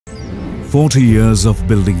40 years of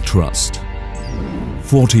building trust.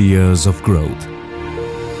 40 years of growth.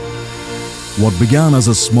 What began as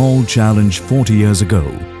a small challenge 40 years ago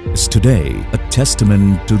is today a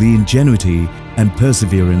testament to the ingenuity and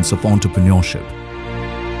perseverance of entrepreneurship.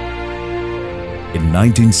 In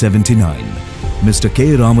 1979, Mr.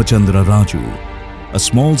 K. Ramachandra Raju, a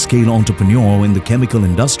small-scale entrepreneur in the chemical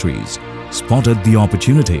industries, spotted the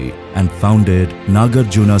opportunity and founded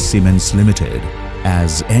Nagarjuna Cements Limited,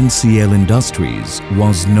 as Ncl Industries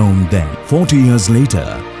was known then. 40 years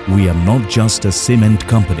later, we are not just a cement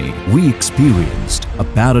company. We experienced a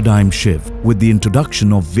paradigm shift with the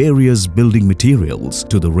introduction of various building materials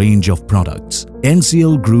to the range of products.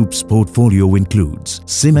 Ncl Group's portfolio includes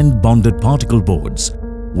cement bonded particle boards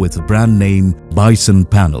with brand name Bison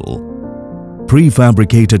Panel,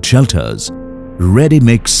 prefabricated shelters,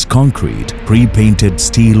 ready-mix concrete, pre-painted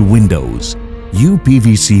steel windows,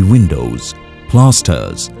 UPVC windows,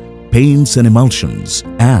 plasters, paints and emulsions,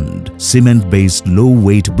 and cement-based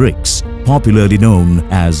low-weight bricks, popularly known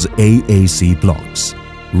as AAC blocks.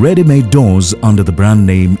 Ready-made doors under the brand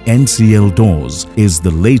name Ncl Doors is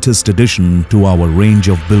the latest addition to our range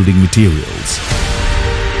of building materials.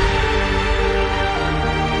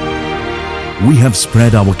 We have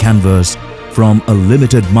spread our canvas from a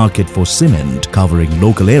limited market for cement covering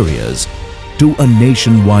local areas to a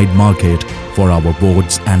nationwide market for our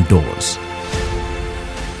boards and doors.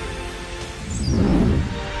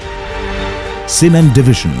 Cement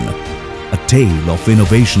Division, a tale of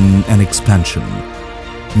innovation and expansion.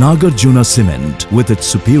 Nagarjuna Cement, with its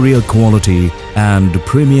superior quality and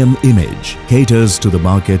premium image, caters to the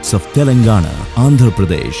markets of Telangana, Andhra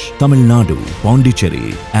Pradesh, Tamil Nadu,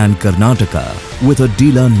 Pondicherry and Karnataka with a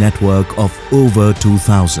dealer network of over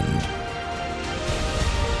 2,000.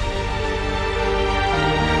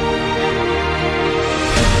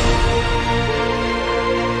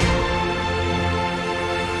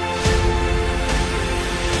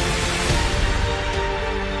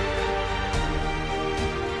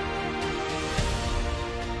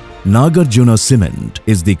 Nagarjuna Cement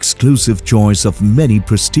is the exclusive choice of many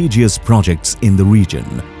prestigious projects in the region.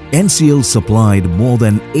 Ncl supplied more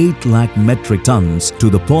than 8 lakh metric tons to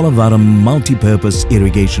the Polavaram multi-purpose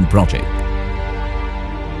irrigation project.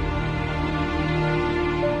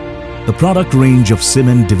 The product range of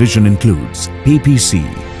Cement Division includes PPC,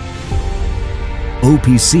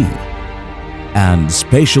 OPC and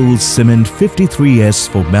Special Cement 53S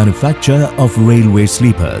for manufacture of railway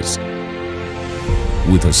sleepers.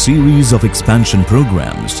 With a series of expansion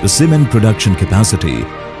programs, the cement production capacity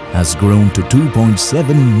has grown to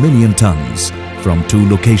 2.7 million tons from 2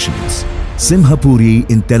 locations, Simhapuri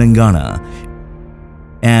in Telangana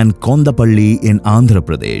and Kondapalli in Andhra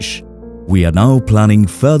Pradesh. We are now planning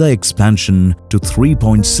further expansion to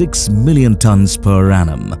 3.6 million tons per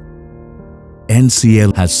annum.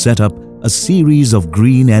 Ncl has set up a series of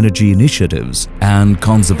green energy initiatives and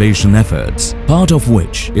conservation efforts, part of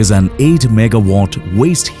which is an 8 megawatt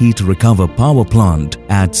waste heat recover power plant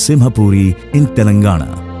at Simhapuri in Telangana.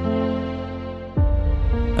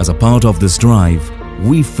 As a part of this drive,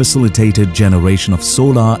 we facilitated generation of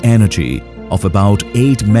solar energy of about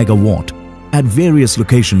 8 megawatt at various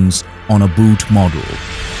locations on a BOOT model.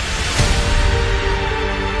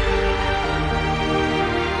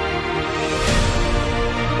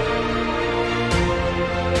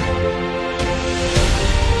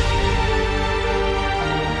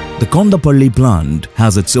 The Kondapalli plant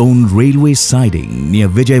has its own railway siding near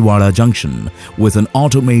Vijayawada Junction with an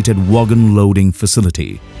automated wagon loading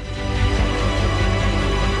facility.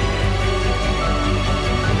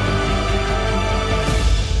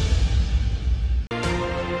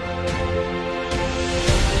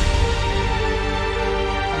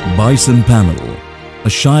 Bison Panel, a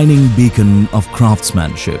shining beacon of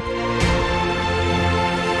craftsmanship.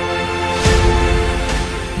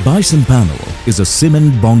 Bison Panel is a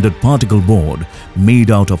cement bonded particle board made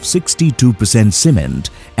out of 62% cement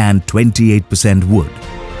and 28% wood.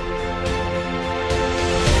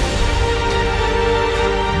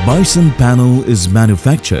 Bison Panel is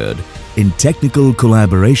manufactured in technical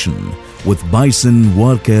collaboration with Bison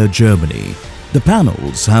Worker Germany. The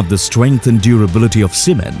panels have the strength and durability of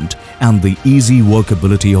cement and the easy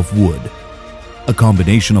workability of wood, a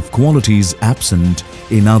combination of qualities absent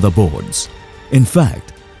in other boards. In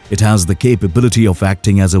fact, it has the capability of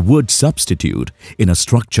acting as a wood substitute in a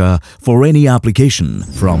structure for any application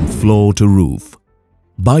from floor to roof.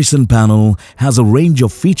 Bison Panel has a range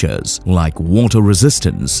of features like water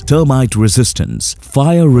resistance, termite resistance,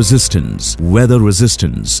 fire resistance, weather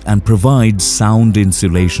resistance, and provides sound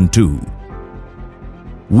insulation too.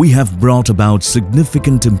 We have brought about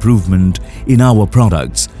significant improvement in our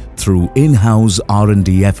products through in-house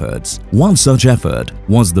R&D efforts. One such effort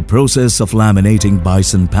was the process of laminating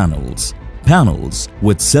bison panels. Panels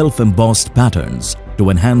with self-embossed patterns to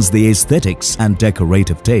enhance the aesthetics and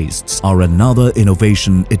decorative tastes are another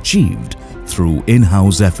innovation achieved through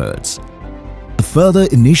in-house efforts. A further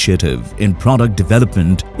initiative in product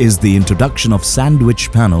development is the introduction of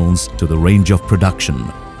sandwich panels to the range of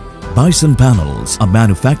production. Bison panels are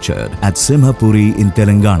manufactured at Simhapuri in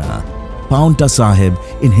Telangana, Paonta Sahib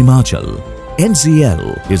in Himachal.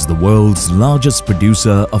 NCL is the world's largest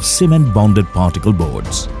producer of cement-bonded particle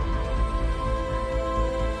boards.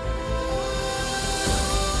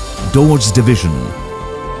 Doors Division.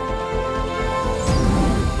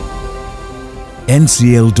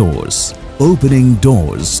 NCL Doors, opening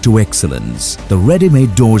doors to excellence. The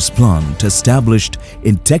ready-made doors plant established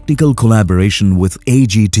in technical collaboration with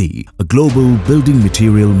AGT, a global building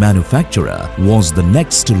material manufacturer, was the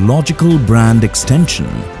next logical brand extension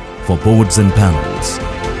for boards and panels.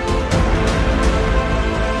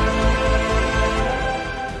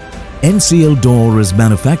 NCL Door is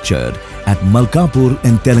manufactured at Malkapur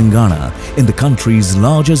in Telangana, in the country's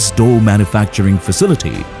largest door manufacturing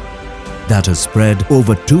facility that has spread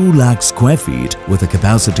over 2 lakh square feet with a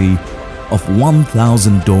capacity of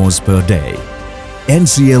 1,000 doors per day.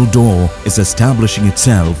 NCL Door is establishing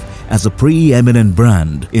itself as a pre-eminent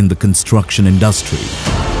brand in the construction industry.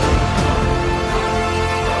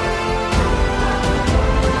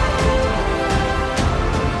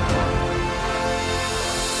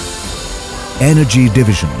 Energy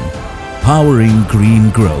Division, powering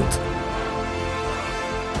green growth.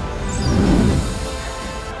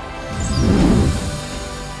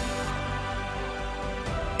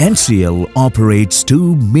 NCL operates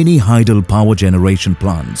 2 mini-hydel power generation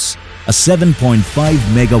plants, a 7.5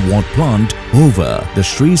 megawatt plant over the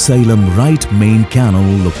Sri Sailam right main canal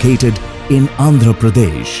located in Andhra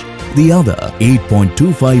Pradesh, the other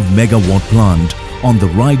 8.25 megawatt plant on the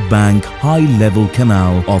right bank high-level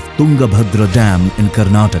canal of Tungabhadra Dam in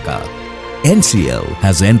Karnataka. NCL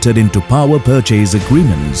has entered into power purchase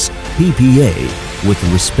agreements (PPA) with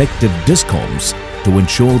respective discoms to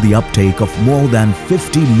ensure the uptake of more than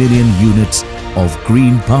 50 million units of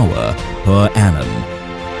green power per annum.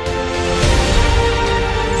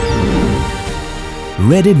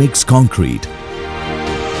 Ready-mix concrete.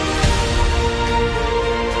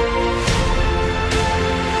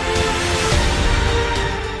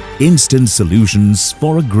 Instant solutions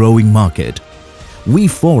for a growing market. We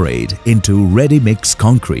forayed into ready-mix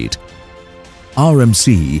concrete.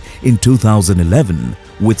 RMC in 2011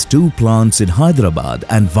 with 2 plants in Hyderabad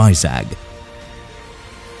and Vizag.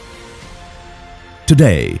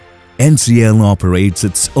 Today, NCL operates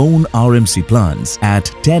its own RMC plants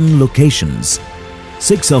at 10 locations,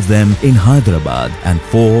 6 of them in Hyderabad and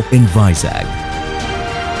 4 in Vizag.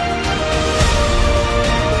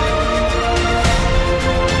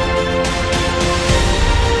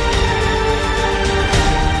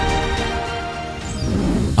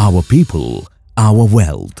 Our people, our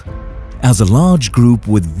wealth. As a large group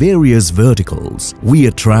with various verticals, we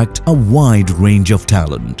attract a wide range of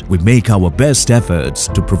talent. We make our best efforts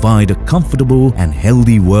to provide a comfortable and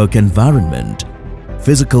healthy work environment,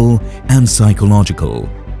 physical and psychological.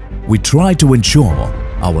 We try to ensure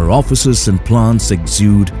our offices and plants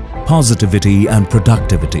exude positivity and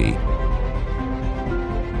productivity.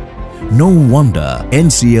 No wonder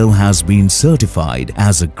NCL has been certified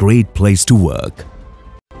as a great place to work.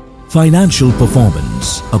 Financial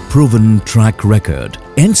performance, a proven track record.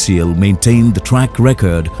 NCL maintained the track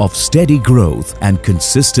record of steady growth and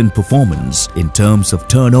consistent performance in terms of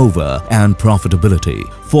turnover and profitability.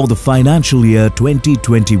 For the financial year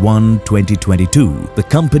 2021-2022, the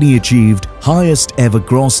company achieved highest ever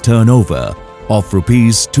gross turnover of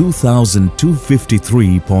Rs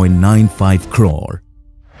 2,253.95 crore.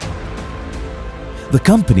 The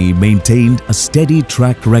company maintained a steady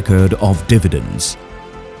track record of dividends.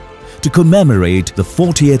 To commemorate the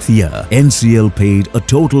 40th year, NCL paid a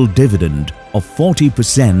total dividend of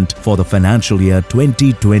 40% for the financial year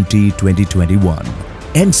 2020-2021.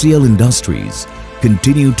 NCL Industries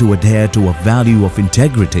continue to adhere to a value of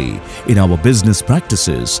integrity in our business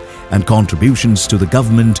practices and contributions to the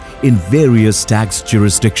government in various tax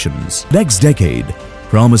jurisdictions. Next decade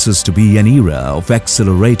promises to be an era of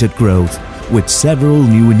accelerated growth with several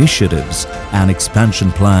new initiatives and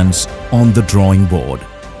expansion plans on the drawing board.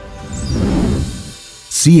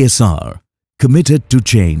 CSR, committed to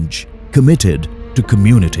change, committed to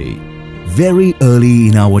community. Very early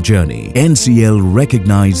in our journey, NCL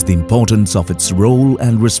recognized the importance of its role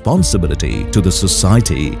and responsibility to the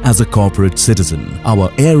society as a corporate citizen.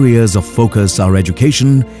 Our areas of focus are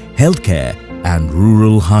education, healthcare, and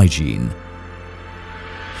rural hygiene.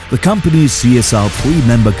 The company's CSR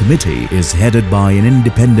 3-member committee is headed by an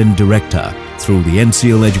independent director. Through the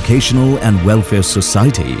Ncl Educational and Welfare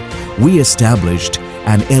Society, we established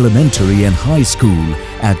an elementary and high school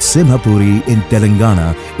at Simhapuri in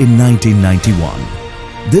Telangana in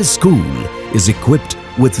 1991. This school is equipped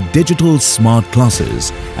with digital smart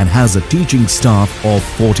classes and has a teaching staff of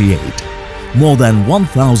 48. More than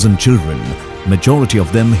 1,000 children, majority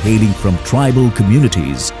of them hailing from tribal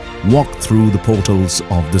communities, walk through the portals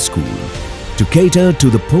of the school. To cater to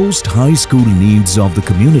the post-high school needs of the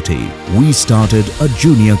community, we started a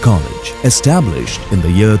junior college, established in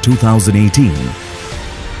the year 2018.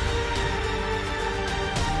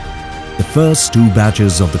 The first 2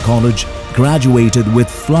 batches of the college graduated with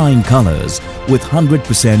flying colors with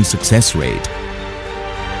 100% success rate.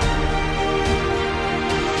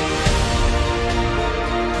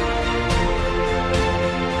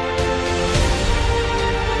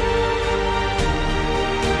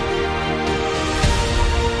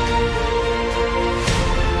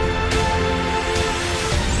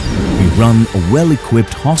 We run a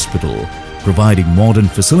well-equipped hospital, providing modern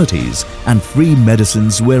facilities and free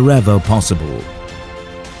medicines wherever possible.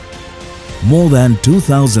 More than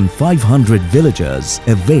 2,500 villagers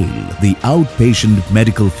avail the outpatient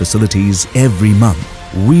medical facilities every month.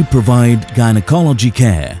 We provide gynecology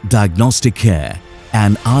care, diagnostic care,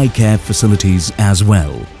 and eye care facilities as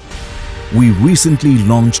well. We recently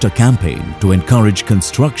launched a campaign to encourage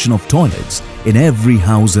construction of toilets in every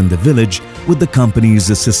house in the village with the company's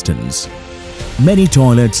assistance. Many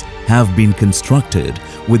toilets have been constructed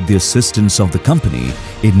with the assistance of the company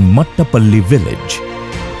in Mattapalli village.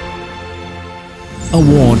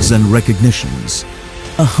 Awards and recognitions,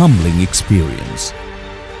 a humbling experience.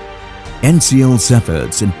 Ncl's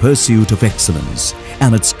efforts in pursuit of excellence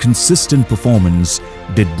and its consistent performance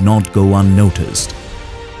did not go unnoticed.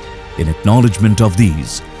 In acknowledgement of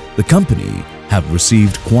these, the company have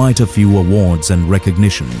received quite a few awards and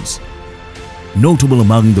recognitions. Notable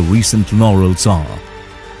among the recent laurels are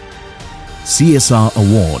CSR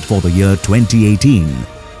Award for the year 2018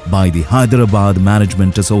 by the Hyderabad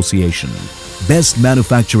Management Association, Best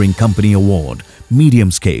Manufacturing Company Award, Medium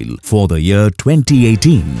Scale for the year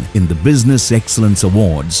 2018 in the Business Excellence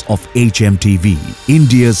Awards of HMTV,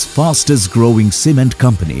 India's fastest growing cement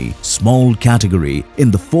company, small category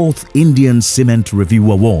in the 4th Indian Cement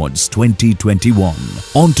Review Awards 2021,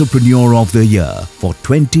 Entrepreneur of the Year for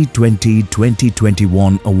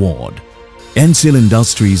 2020-2021 award. Ncl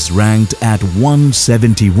Industries ranked at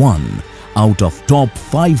 171 out of top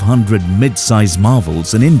 500 mid-size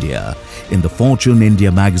marvels in India in the Fortune India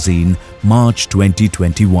magazine, March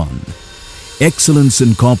 2021. Excellence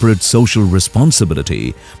in Corporate Social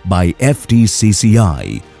Responsibility by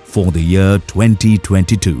FTCCI for the year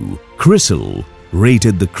 2022. CRISIL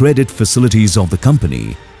rated the credit facilities of the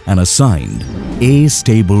company and assigned A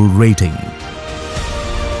stable rating.